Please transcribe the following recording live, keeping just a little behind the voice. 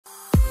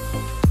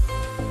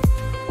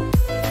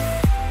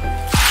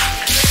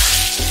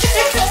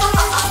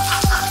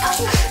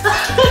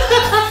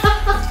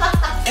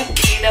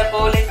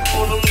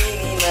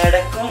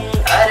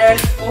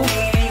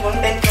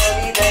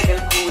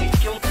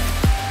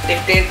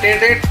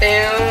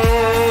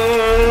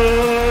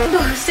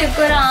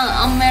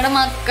അമ്മയുടെ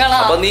മക്കളാ.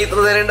 അപ്പൊ നീ ഇത്ര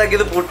നേരം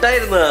ഉണ്ടാക്കിയത്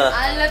പുട്ടായിരുന്നു?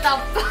 അല്ല,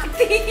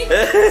 ചപ്പാത്തി.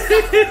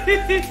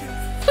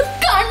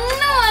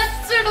 കണ്ണ്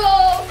വച്ചിടോ.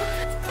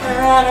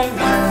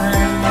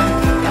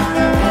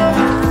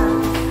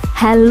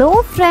 Hello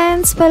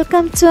friends,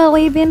 welcome to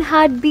Arabian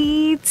heart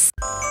beats.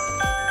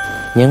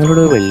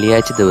 ഞങ്ങളുടെ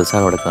വെള്ളിയാഴ്ച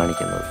ദിവസമാണ് ഇവിടെ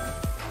കാണിക്കുന്നത്.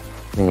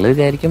 നിങ്ങൾ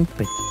വിചാരിക്കും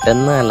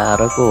പെട്ടെന്ന്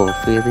അലാറൊക്കെ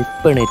ഓഫ് ചെയ്ത്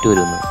ഇപ്പം എണീറ്റ്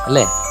വരുന്നു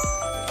അല്ലേ?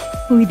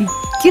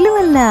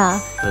 ഒരിക്കലുമല്ല,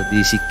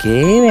 പ്രതീക്ഷിക്കേ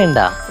വേണ്ട.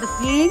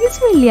 പ്രത്യേകിച്ച്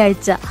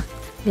വെള്ളിയാഴ്ച.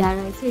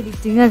 വ്യാഴാഴ്ച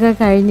എഡിറ്റിംഗ് ഒക്കെ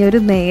കഴിഞ്ഞൊരു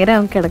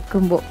നേരം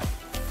കിടക്കുമ്പോ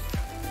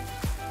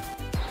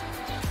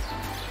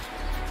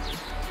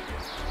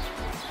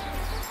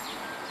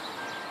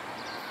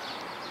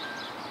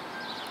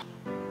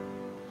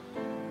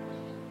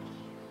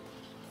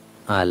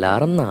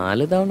അലാറം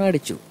 4 തവണ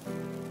അടിച്ചു.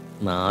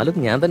 4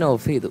 ഞാൻ തന്നെ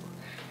ഓഫ് ചെയ്തു.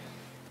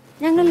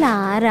 ഞങ്ങളിൽ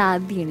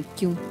ആരാദ്യം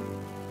എണിക്കും?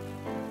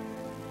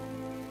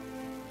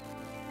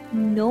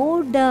 നോ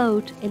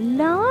ഡൗട്ട്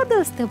എല്ലാ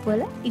ദിവസത്തെ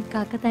പോലെ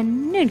ഇക്കാക്ക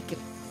തന്നെ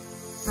എണിക്കും.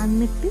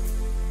 എന്നിട്ട്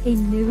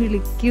എന്നെ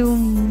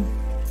വിളിക്കും.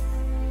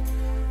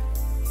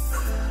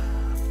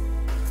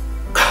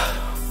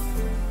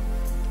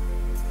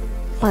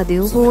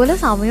 പതിവ് പോലെ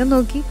സമയം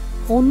നോക്കി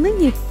ഒന്ന്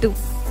ഞെട്ടും.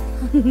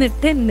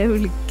 എന്നിട്ട് എന്നെ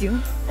വിളിക്കും.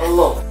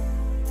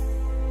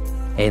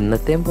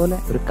 എന്നത്തെയും പോലെ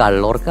ഒരു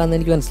കള്ളോർക്കാന്ന്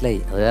എനിക്ക് മനസ്സിലായി.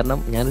 അത് കാരണം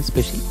ഞാനൊരു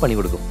സ്പെഷ്യൽ പണി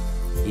കൊടുക്കും.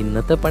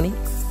 ഇന്നത്തെ പണി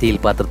സ്റ്റീൽ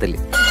പാത്രത്തിൽ.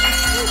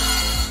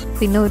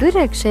 പിന്നെ ഒരു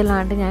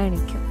രക്ഷയില്ലാണ്ട് ഞാൻ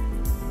എണിക്കും.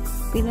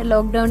 പിന്നെ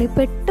ലോക്ക്ഡൌണിൽ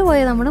പെട്ടുപോയ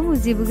നമ്മുടെ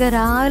മുജീബുക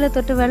രാവിലെ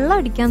തൊട്ട് വെള്ളം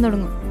അടിക്കാൻ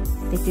തുടങ്ങും.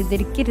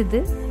 തെറ്റിദ്ധരിക്കരുത്,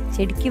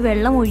 ചെടിക്ക്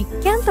വെള്ളം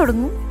ഒഴിക്കാൻ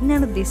തുടങ്ങും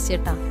എന്നാണ്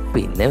ഉദ്ദേശിച്ചേട്ടാ.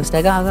 പിന്നെ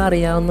മിസ്റ്റേക്ക് ആകെ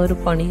അറിയാവുന്ന ഒരു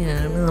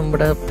പണിയാണ്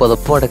നമ്മുടെ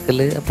പുതപ്പ്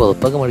അടക്കല്.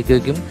 പുതപ്പൊക്കെ മടക്കി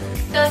വെക്കും.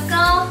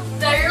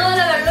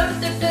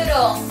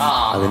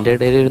 അതിന്റെ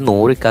ഇടയിൽ ഒരു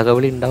 100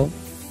 ഇക്കാക്കവിളി ഉണ്ടാവും.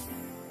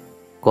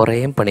 കുറേ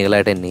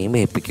പണികളായിട്ട് എന്നെയും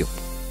ഏൽപ്പിക്കും.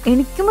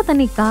 എണിക്കുമ്പോ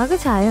തന്നെ ഇക്കാകെ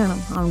ചായ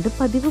വേണം. അതുകൊണ്ട്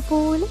പതിവ്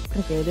പോലെ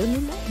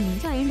പ്രത്യേകതയൊന്നുമില്ല, ഞാൻ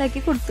ചായ ഉണ്ടാക്കി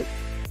കൊടുത്തു.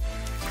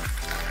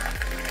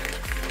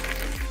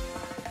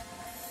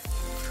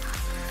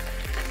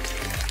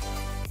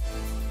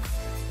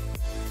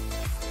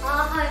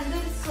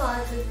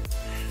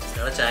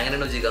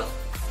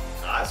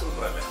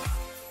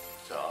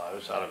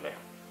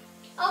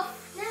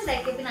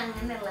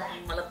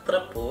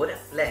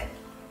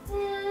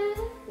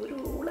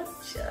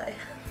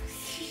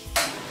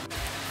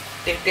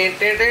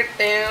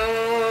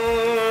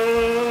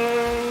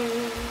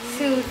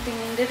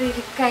 ഷൂട്ടിങ്ങിന്റെ ഇടയിൽ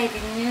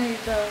കരിഞ്ഞു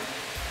ഇതോ.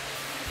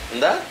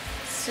 എന്താ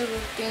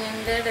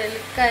ഷൂട്ടിങ്ങിന്റെ ഇടയിൽ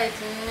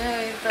കരിഞ്ഞു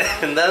ഇതോ.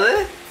 എന്താ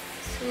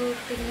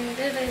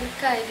ഷൂട്ടിങ്ങിന്റെ ഇടയിൽ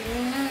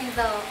കരിഞ്ഞു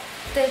ഇതോ.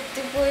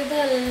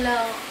 തെറ്റിപ്പോയതല്ല,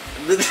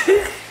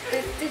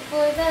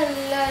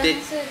 തെറ്റിപ്പോയതല്ല,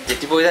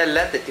 തെറ്റിപ്പോയതല്ല,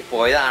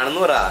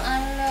 തെറ്റിപ്പോയതാണെന്ന് പറ.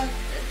 അല്ല,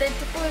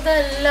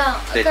 തെറ്റിപ്പോയതല്ല,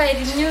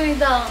 കരിഞ്ഞു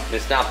ഇതാ.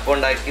 മിസ്സിന് അപ്പം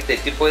ഉണ്ടാക്കി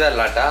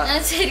തെറ്റിപ്പോയതല്ല.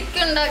 ഞാൻ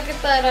ശരിക്കും ഉണ്ടാക്കി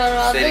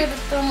തരാറോ, അത്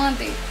എടുത്താ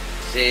മതി.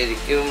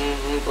 ശരിക്കും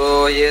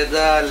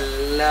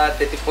പോയതല്ല,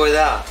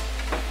 തെറ്റിപ്പോയതാ.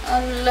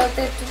 അല്ല,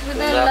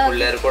 തെറ്റിപ്പോയതല്ല.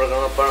 പിള്ളേർക്ക്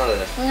കൊടുക്കണം അപ്പാണത്.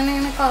 അങ്ങനെ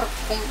ഇങ്ങനെ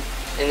കറക്കും.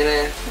 എങ്ങനെ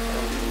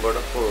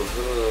ഇവിടെ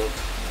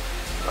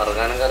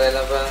കറങ്ങാനും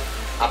കറിയാലപ്പ.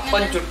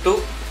 അപ്പം ചുട്ടു,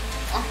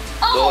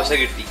 ദോശ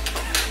കിട്ടി.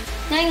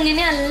 ഞാൻ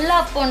ഇങ്ങനെയല്ല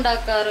അപ്പം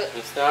ഉണ്ടാക്കാറ്.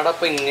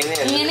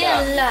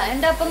 ഇങ്ങനെയല്ല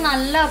എന്റെ അപ്പം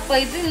നല്ല അപ്പം.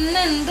 ഇത്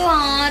ഇന്ന് എന്തോ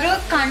ആരോ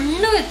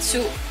കണ്ണ്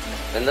വെച്ചു.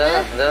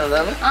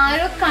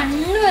 ആരോ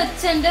കണ്ണ്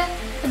വെച്ച് എന്റെ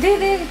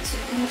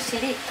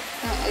ശരി,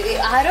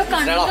 ആരോ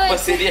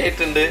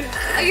ശരിയായിട്ടുണ്ട്.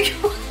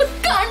 അയ്യോ,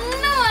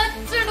 കണ്ണ്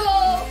വെച്ചിടോ.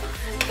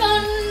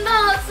 കണ്ണാ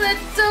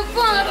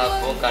സെറ്റപ്പാണ്.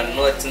 കണ്ണ്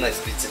വെച്ച്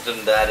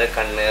നശിപ്പിച്ചിട്ടുണ്ട്. ആരോ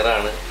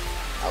കണ്ണേറാണ്.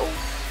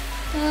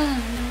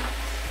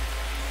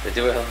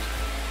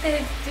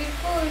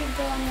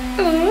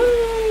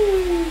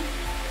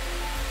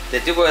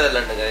 തെറ്റിപ്പോയതല്ല,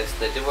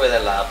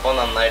 തെറ്റിപ്പോയതല്ല. അപ്പൊ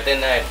നന്നായിട്ട്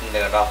തന്നെ ആയിട്ടുണ്ട്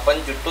കേട്ടോ. അപ്പം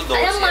ചുട്ടു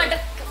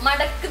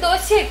മടക്ക്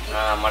ദോശയാക്കി.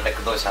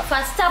 മടക്ക് ദോശ.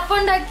 ഫസ്റ്റ് അപ്പം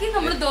ഉണ്ടാക്കി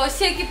നമ്മൾ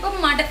ദോശയാക്കി. ഇപ്പൊ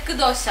മടക്ക്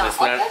ദോശ.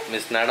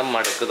 മിസ്നാടൻ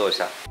മടക്ക് ദോശ.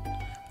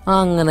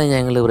 അങ്ങനെ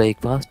ഞങ്ങൾ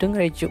ബ്രേക്ക്ഫാസ്റ്റും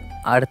കഴിച്ചു.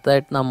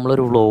 അടുത്തായിട്ട്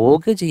നമ്മളൊരു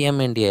വ്ളോഗ് ചെയ്യാൻ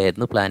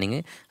വേണ്ടിയായിരുന്നു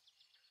പ്ലാനിങ്.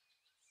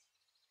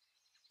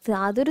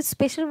 അതൊരു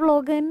സ്പെഷ്യൽ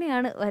വ്ളോഗ്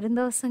തന്നെയാണ്. വരും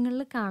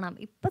ദിവസങ്ങളിൽ കാണാം.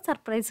 ഇപ്പൊ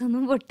സർപ്രൈസ്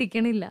ഒന്നും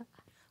പൊട്ടിക്കണില്ല.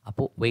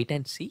 അപ്പോൾ വെയിറ്റ്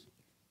ആൻഡ് സീ.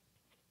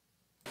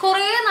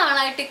 കുറേ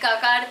നാളായിട്ട്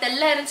അടുത്ത്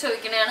എല്ലാവരും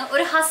ചോദിക്കണതാണ്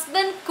ഒരു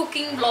ഹസ്ബൻഡ്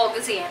കുക്കിംഗ് വ്ളോഗ്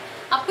ചെയ്യാൻ.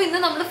 അപ്പൊ ഇന്ന്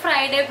നമ്മൾ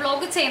ഫ്രൈഡേ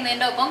വ്ളോഗ്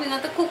ചെയ്യുന്നതിന്റെ ഒപ്പം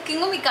ഇന്നത്തെ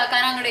കുക്കിങ്ങും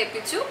ഇക്കാക്കാൻ അങ്ങോട്ട്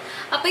ഏൽപ്പിച്ചു.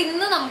 അപ്പൊ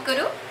ഇന്ന്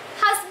നമുക്കൊരു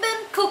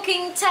ഹസ്ബൻഡ്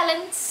കുക്കിംഗ്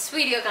ചലഞ്ച്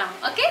വീഡിയോ കാണാം.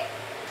 ഓക്കെ,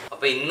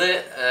 അപ്പൊ ഇന്ന്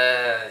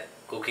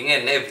കുക്കിംഗ്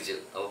എന്നെ ഏൽപ്പിച്ചു.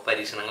 അപ്പൊ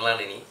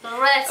പരീക്ഷണങ്ങളാണ് ഇനി.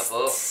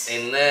 അപ്പൊ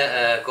ഇന്ന്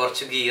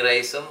കുറച്ച് ഗീ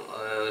റൈസും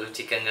ഒരു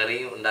ചിക്കൻ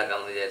കറിയും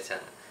ഉണ്ടാക്കാമെന്ന്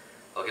വിചാരിച്ചാണ്.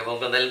 ഓക്കെ, അപ്പൊ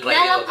എന്തായാലും ട്രൈ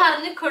ചെയ്യാം.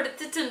 പറഞ്ഞു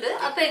കൊടുത്തിട്ടുണ്ട്.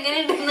 അപ്പൊ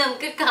എങ്ങനെയുണ്ടെന്ന്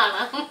നമുക്ക്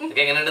കാണാം.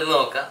 എങ്ങനെയുണ്ടെന്ന്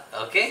നോക്കാം.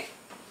 ഓക്കെ,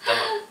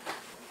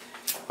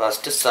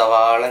 ഫസ്റ്റ്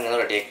സവാള ഇങ്ങനെ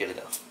റെഡിയാക്കി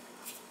എടുക്കാം.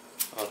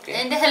 ഓക്കെ,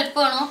 എന്റെ ഹെൽപ്പ്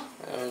വേണോ?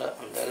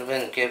 എന്തായാലും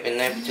എനിക്ക്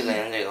പിന്നെ ഏൽപ്പിച്ചില്ല,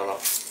 ഞാൻ ചെയ്തോളാം.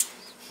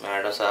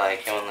 മാഡം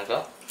സഹായിക്കാൻ വന്നേക്കോ.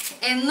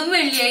 എന്നും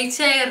വെള്ളിയാഴ്ച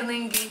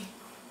ആയിരുന്നെങ്കിൽ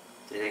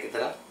ശരിയാക്കി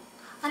തരാം.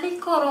 അല്ല, ഈ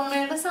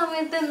കൊറോണയുടെ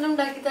സമയത്ത് എന്നും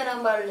ഉണ്ടാക്കി തരാൻ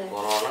പാടില്ല.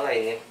 കൊറോണ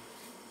കഴിഞ്ഞു.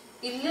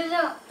 ഇല്ലല്ല,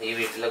 ഈ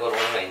വീട്ടിലെ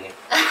കൊറോണ കഴിഞ്ഞു.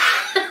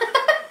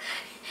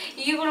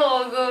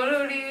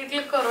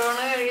 കൊറോണ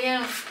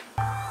കഴിയാണ്.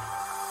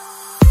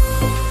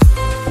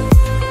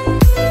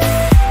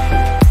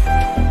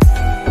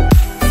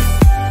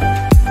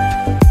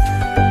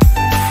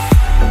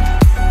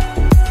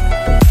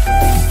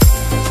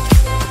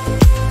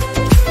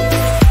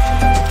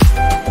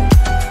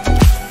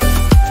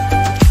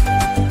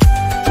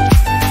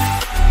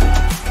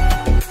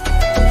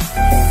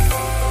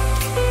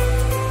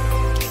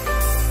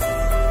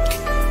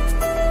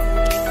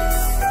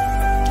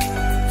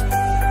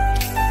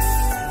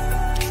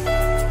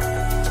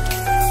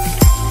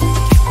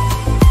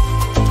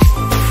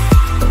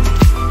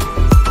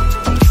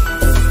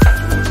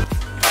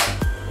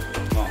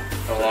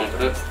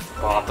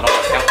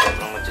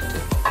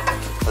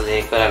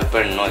 അല്പം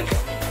എണ്ണ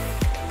വയ്ക്കാം,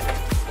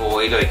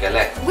 ഓയിൽ വയ്ക്കാം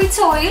അല്ലേ?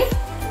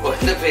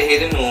 ഓയിലിന്റെ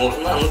പേര്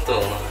നൂറിനാന്ന്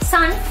തോന്നുന്നു.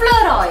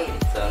 Sunflower oil.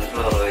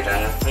 സൺഫ്ലവർ ഓയിൽ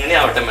അങ്ങനെ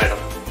ആവട്ടെ മാഡം.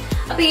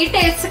 അപ്പൊ ഈ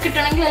ടേസ്റ്റ്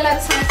കിട്ടണമെങ്കിൽ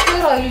എല്ലാവരും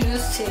സൺഫ്ലവർ ഓയിൽ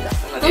യൂസ് ചെയ്താൽ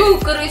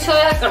കുക്കറി ഷോ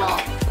ആക്കണോ?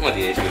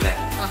 മതിയായിരിക്കും അല്ലേ?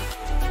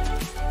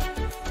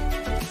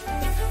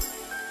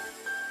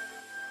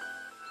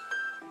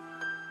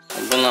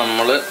 അപ്പൊ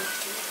നമ്മള്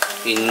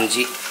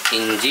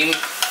ഇഞ്ചിയും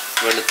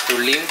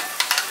വെളുത്തുള്ളിയും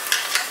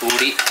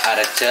കൂടി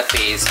അരച്ച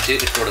പേസ്റ്റ്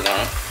ഇട്ട്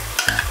കൊടുക്കണം.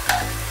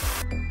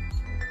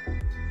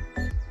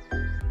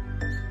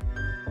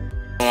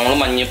 നമ്മൾ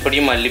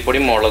മഞ്ഞപ്പൊടിയും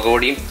മല്ലിപ്പൊടിയും മുളക്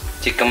പൊടിയും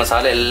ചിക്കൻ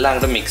മസാല എല്ലാം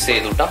കൂടെ മിക്സ്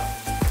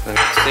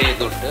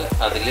ചെയ്തിട്ട്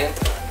അതിൽ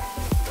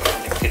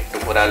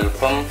കിട്ടും.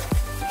 ഒരല്പം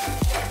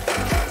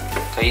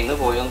കയ്യിൽ നിന്ന്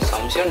പോയൊന്ന്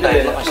സംശയം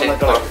ഉണ്ടായിരുന്നു, പക്ഷെ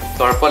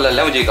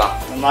കുഴപ്പമില്ലല്ലോ വിജയിക്കാം.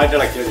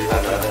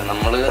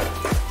 നമ്മള്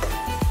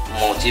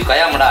മോചിക്കായ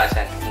നമ്മുടെ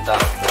ആശാൻ എന്താ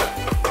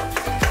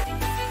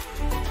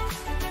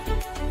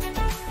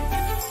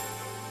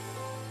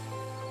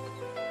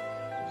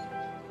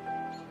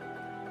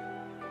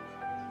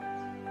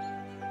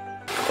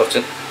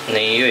കുറച്ച്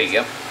നെയ്യ്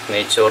ഒഴിക്കാം,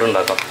 നെയ്ച്ചോറ്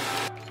ഉണ്ടാക്കാം.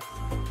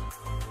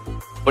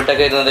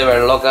 ഉപ്പിട്ടൊക്കെ ഇരുന്നത്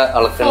വെള്ളമൊക്കെ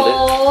അളക്കുന്നുണ്ട്.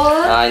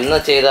 ഇന്ന്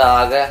ചെയ്ത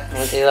ആകെ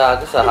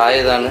സഹായം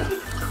ഇതാണ്.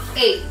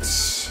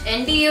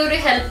 എന്റെ ഈ ഒരു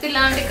ഹെൽപ്പ്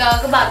ഇല്ലാണ്ട്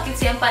കാക്ക ബാക്കി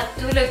ചെയ്യാൻ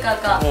പറ്റൂല.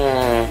 കാക്ക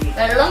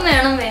വെള്ളം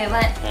വേണം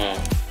വേവാൻ.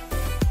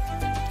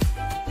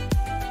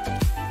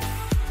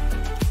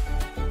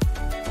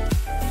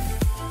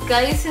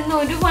 ഗൈസ് ഇന്ന്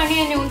ഒരു പണി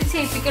എന്നെ കൊണ്ട്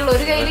ചെയ്യിപ്പിക്കുള്ളൂ.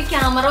 ഒരു കയ്യില്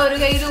ക്യാമറ, ഒരു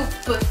കയ്യില്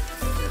ഉപ്പ്,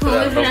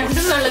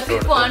 രണ്ട് വെള്ളത്തിൽ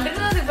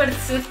പോണ്ടിരുന്നത്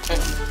പഠിച്ചു.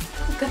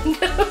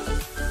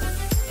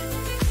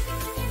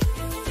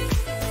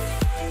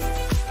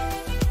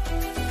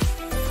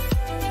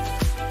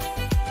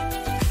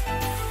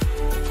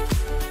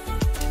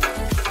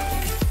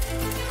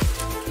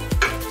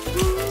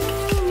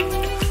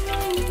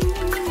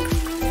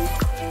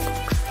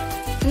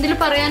 എന്തെങ്കിലും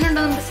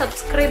പറയാനുണ്ടോ നമ്മുടെ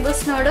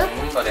സബ്സ്ക്രൈബേഴ്സിനോട്?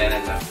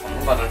 പറയാനില്ല,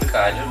 ഒന്നും പറഞ്ഞിട്ട്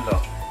കാര്യമില്ലല്ലോ.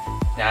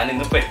 ഞാൻ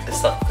ഇന്ന് പെട്ട്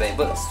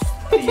subscribers,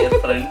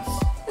 friends,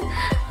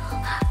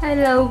 I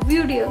love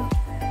you dear.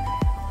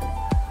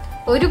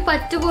 ഒരു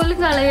പറ്റു പോലും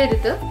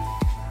കളയരുത്.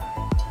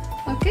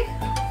 ഓക്കെ,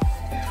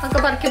 ഒക്കെ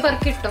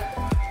പറക്കി ഇട്ടോ.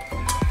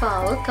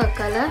 പാവ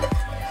കക്കല.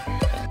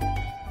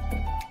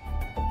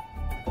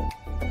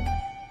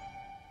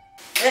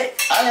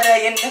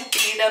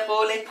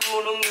 പോലെ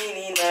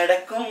കുണുങ്ങിനി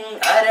നടക്കും,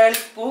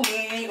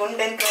 അരളിപ്പൂമിഴി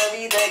കൊണ്ടൻ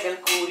കവിതകൾ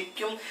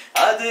കുറിക്കും,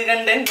 അത്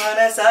കണ്ടൻ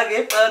മനസ്സാകെ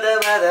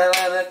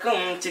പദവതവതക്കും.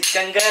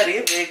 ചിക്കൻ കറി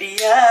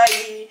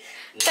റെഡിയായി,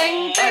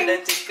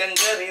 ചിക്കൻ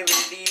കറി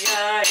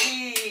റെഡിയായി.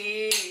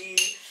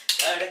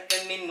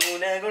 കടക്കണ്ണിൻ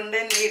മുന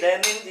കൊണ്ടൻ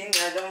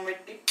ഇടനെഞ്ചിനകം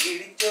വെട്ടി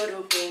പിടിച്ചൊരു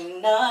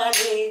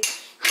പെണ്ണാളെ,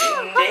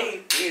 എന്റെ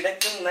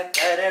കിടക്കുന്ന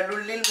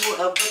കരളുള്ളിൽ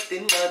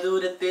മുഹബത്തിൻ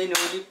മധുരത്തെ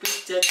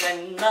ഒലിപ്പിച്ച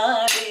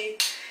കണ്ണാളെ,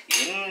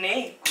 എന്നെ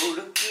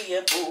കുടുക്കിയ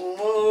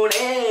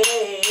പൂമോളെ.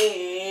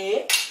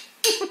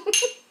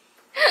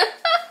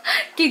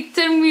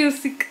 Kitchen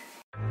music.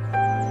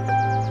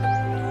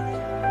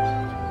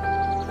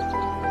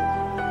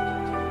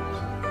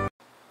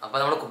 അപ്പൊ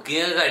നമ്മുടെ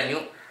കുക്കിംഗ് ഒക്കെ കഴിഞ്ഞു.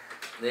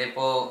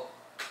 ഇതിപ്പോ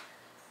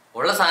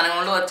ഉള്ള സാധനം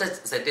കൊണ്ട് വെച്ച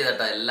സെറ്റ്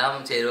ചെയ്തട്ടാ, എല്ലാം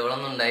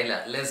ചേരുവകളൊന്നും ഉണ്ടായില്ല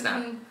അല്ലേ സ്നാ?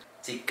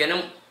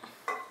 ചിക്കനും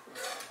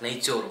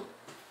നെയ്ച്ചോറും,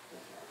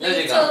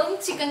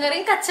 ചിക്കൻ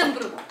കറിയും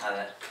കച്ചമ്പറും,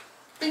 അതെ,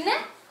 പിന്നെ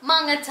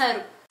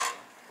മാങ്ങച്ചാറും.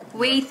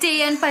 വെയിറ്റ്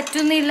ചെയ്യാൻ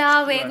പറ്റുന്നില്ല,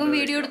 വേഗം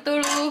വീഡിയോ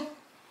എടുത്തോളൂ.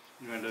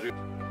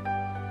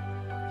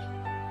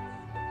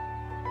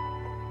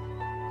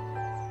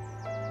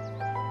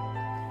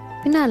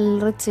 പിന്നെ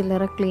അല്ലറ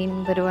ചില്ലറ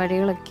ക്ലീനിങ്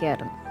പരിപാടികളൊക്കെ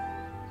ആയിരുന്നു.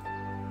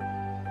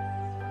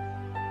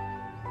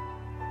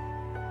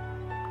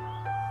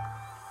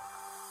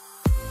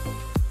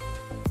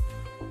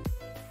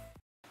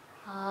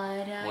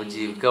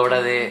 മുജീബ്ക്ക് അവിടെ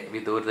അതേ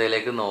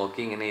വിദൂരതയിലേക്ക് നോക്കി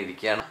ഇങ്ങനെ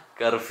ഇരിക്കുകയാണ്.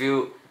 കർഫ്യൂ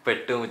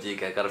പെട്ടു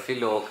മുജീക്ക, കർഫ്യൂ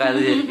ലോക്കായത്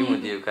ശരിക്കും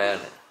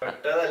മുജീബ്ക്കായാണ്.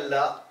 പെട്ടതല്ല,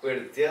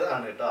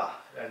 പെടുത്തിയതാണ് കേട്ടോ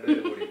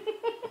രണ്ടുപേരും കൂടി.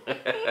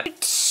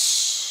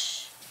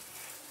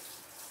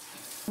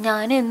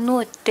 ഞാൻ എന്നും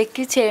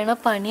ഒറ്റയ്ക്ക് ചെയ്യണ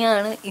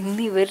പണിയാണ്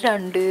ഇന്ന് ഇവർ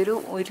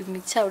രണ്ടുപേരും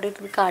ഒരുമിച്ച് അവിടെ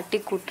ഇരുന്ന്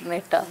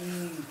കാട്ടിക്കൂട്ടണേട്ടാ.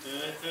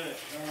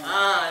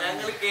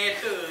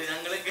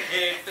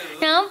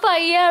 ഞാൻ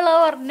പയ്യാളാ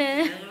പറഞ്ഞേ.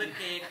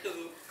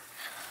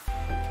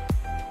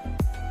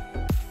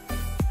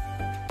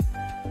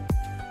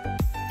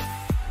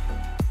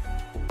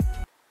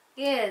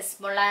 Yes,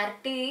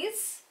 molarity is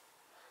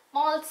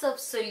moles of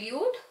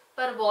solute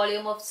per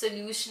volume of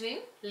solution in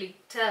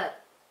liter.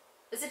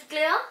 Is it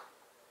clear?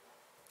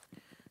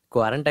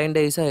 Quarantine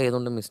days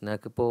ആയതുകൊണ്ട്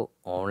മിസ്നാക്ക് ഇപ്പോൾ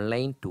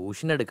ഓൺലൈൻ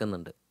ട്യൂഷൻ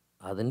എടുക്കുന്നുണ്ട്.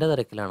 അതിൻ്റെ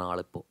തിരക്കിലാണ്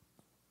ആളിപ്പോൾ.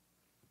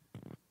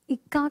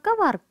 ഇക്കാക്ക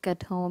work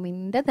at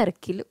ഹോമിൻ്റെ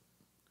തിരക്കിലും.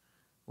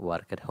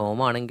 Work at home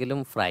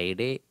ആണെങ്കിലും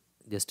ഫ്രൈഡേ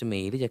ജസ്റ്റ്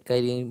മെയിൽ ചെക്ക്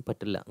ചെയ്യാൻ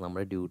പറ്റില്ല.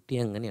 നമ്മുടെ ഡ്യൂട്ടി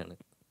അങ്ങനെയാണ്.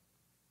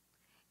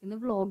 ഇന്ന്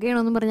വ്ളോഗ്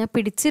ചെയ്യണമെന്ന് പറഞ്ഞാൽ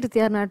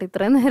പിടിച്ചിരുത്തിയാർന്നാട്ട്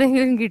ഇത്രയും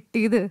നേരമെങ്കിലും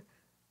കിട്ടിയത്.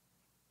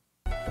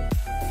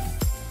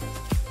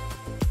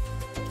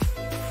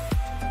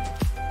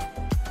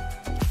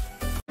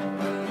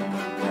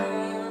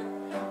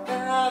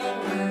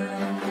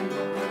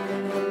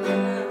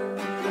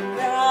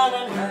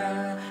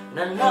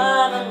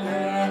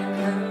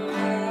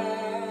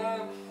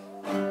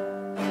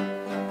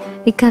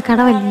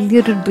 ഇക്കാക്കയുടെ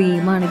വലിയൊരു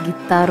ഡ്രീമാണ്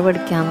ഗിത്താർ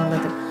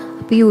പഠിക്കാന്നുള്ളത്.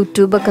 അപ്പോൾ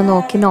യൂട്യൂബൊക്കെ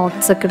നോക്കി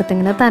നോട്ട്സൊക്കെ എടുത്ത്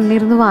ഇങ്ങനെ തന്നെ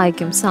ഇരുന്ന്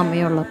വായിക്കും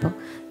സമയമുള്ളപ്പോൾ.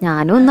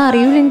 ഞാനും ഒന്നും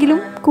അറിയില്ലെങ്കിലും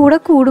കൂടെ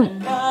കൂടും.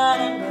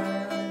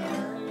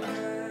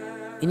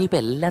 ഇനിയിപ്പോൾ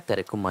എല്ലാ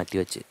തിരക്കും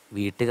മാറ്റിവെച്ച്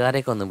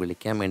വീട്ടുകാരെയൊക്കെ ഒന്ന്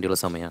വിളിക്കാൻ വേണ്ടിയുള്ള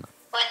സമയമാണ്.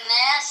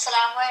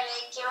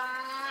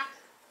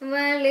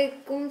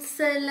 വലൈക്കും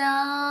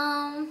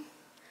സലാം.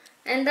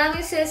 എന്താ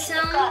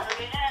വിശേഷം?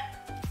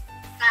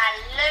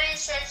 നല്ല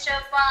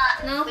വിശേഷം.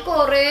 ഞാൻ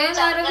കൊറേ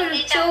നേരം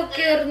വിളിച്ചു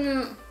നോക്കിയായിരുന്നു,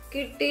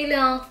 കിട്ടിയില്ല.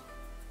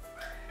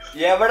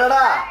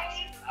 എവിടെടാ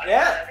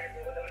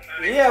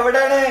നീ?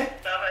 എവിടെയാണ്?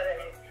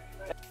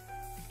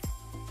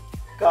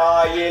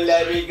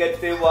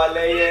 കായലരികത്ത്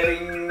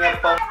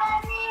വലയെറിഞ്ഞപ്പം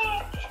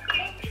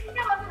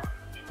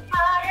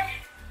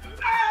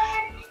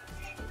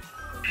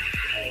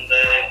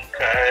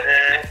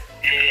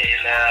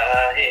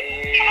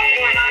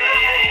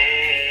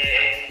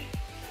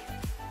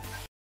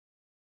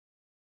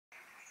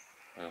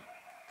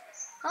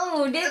ആ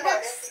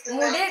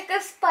മുടിയൊക്കെ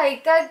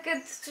സ്പൈക്കാക്കി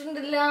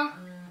വെച്ചിട്ടുണ്ടല്ല.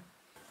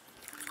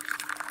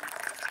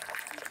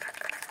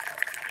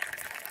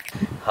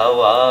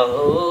 हवा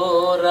हो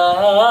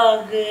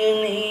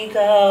रागनी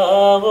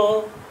गावो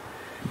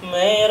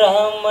मेरा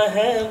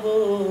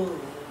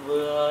महबूब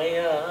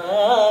आया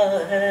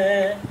है,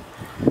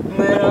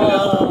 मेरा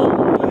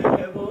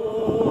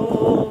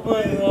महबूब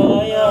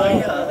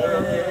आया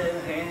है।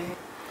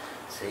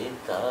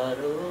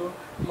 सितारों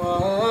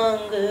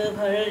मांग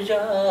भर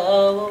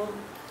जाओ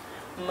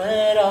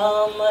मेरा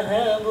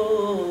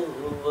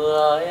महबूब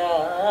आया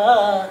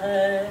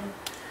है,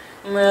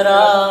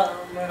 मेरा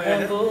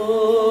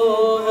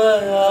महबूब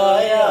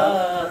आया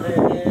है।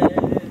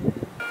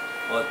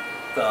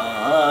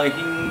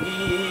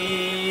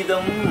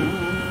 ഒത്താഹിംഗീതം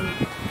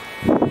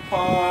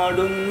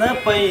പാടുന്ന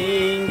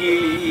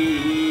പൈങ്കിളി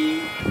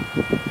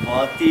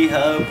ഫാത്തിഹ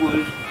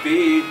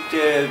പുഷ്പിച്ച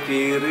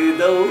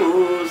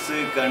ഫിർദൗസ്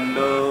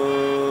കണ്ടോ,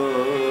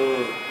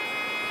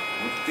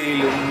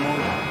 മുത്തിലും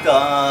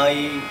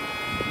മുത്തായി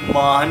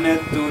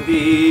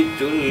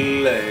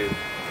മാനത്തുതിച്ചുള്ള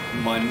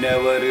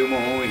മന്നവർ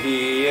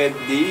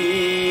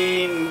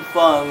മോഹിയദ്ദീൻ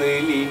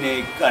ഫാളിനെ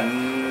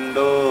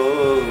കണ്ടോ,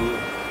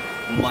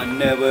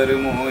 മന്നവർ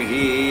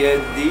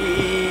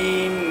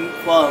മോഹിയദ്ദീൻ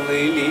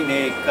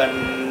ഫാളിനെ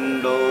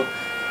കണ്ടോ.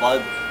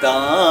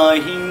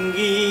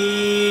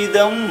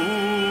 പത്താഹിംഗീതം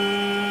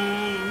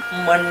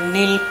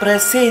മണ്ണിൽ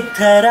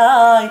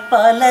പ്രസിദ്ധരായി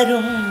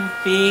പലരും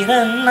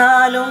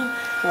പിറന്നാലും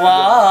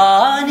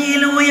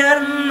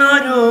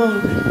വാനിലുയർന്നൊരു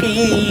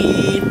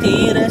കീർത്തി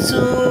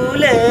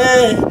റസൂല്,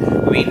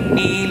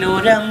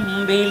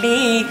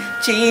 വിണ്ണിലുരമ്പിളി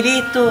ചിരി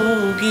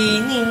തൂകി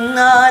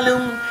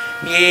നിന്നാലും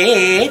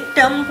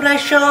ഏറ്റം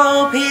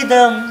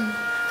പ്രശോഭിതം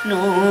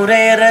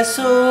നൂറെ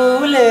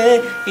റസൂല്,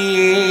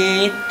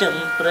 ഏറ്റം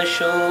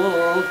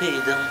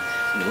പ്രശോഭിതം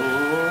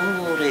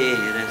നൂറെ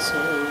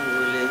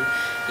റസൂല്.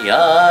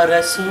 യാ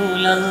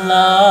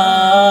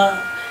റസൂലല്ലാഹ്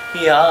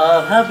യാ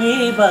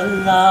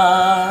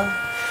ഹബീബല്ലാഹ്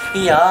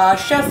യാ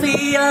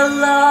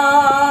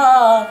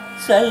ഷഫീഅല്ലാഹ്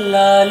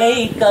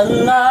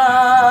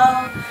സല്ലല്ലൈക്കല്ലാഹ്.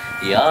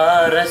 യാ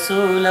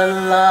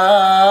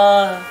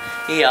റസൂലല്ലാഹ്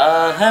യാ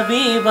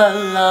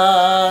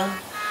ഹബീബല്ലാഹ്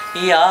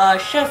യാ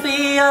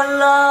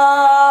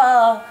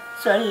ഷഫീഅല്ലാഹ്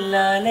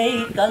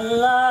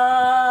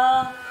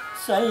സല്ലല്ലൈക്കല്ലാഹ്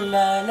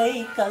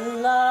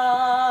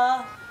സല്ലല്ലൈക്കല്ലാഹ്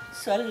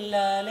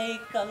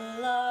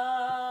സല്ലല്ലൈക്കല്ലാഹ്.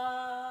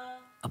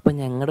 അപ്പം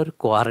ഞങ്ങളുടെ ഒരു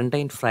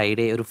ക്വാറന്റൈൻ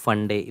ഫ്രൈഡേ, ഒരു ഫൺ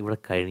ഡേ ഇവിടെ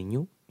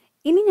കഴിഞ്ഞു.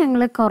 ഇനി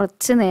ഞങ്ങൾ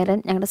കുറച്ച് നേരം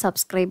ഞങ്ങളുടെ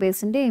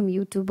സബ്സ്ക്രൈബേഴ്സിൻ്റെയും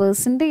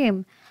യൂട്യൂബേഴ്സിൻ്റെയും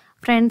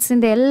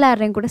ഫ്രണ്ട്സിൻ്റെ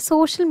എല്ലാവരുടെയും കൂടെ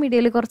സോഷ്യൽ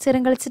മീഡിയയിൽ കുറച്ച്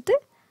നേരം കളിച്ചിട്ട്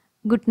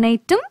ഗുഡ്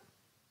നൈറ്റും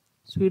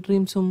സ്വീറ്റ്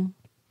ഡ്രീംസും.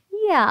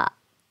 യാ.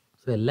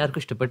 സോ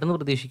എല്ലാവർക്കും ഇഷ്ടപ്പെട്ടെന്ന്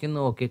പ്രതീക്ഷിക്കുന്നു.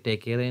 Okay,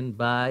 take care and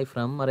bye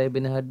from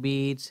Arabian heart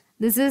beats.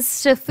 This is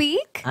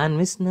Shafeeq and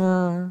Misna.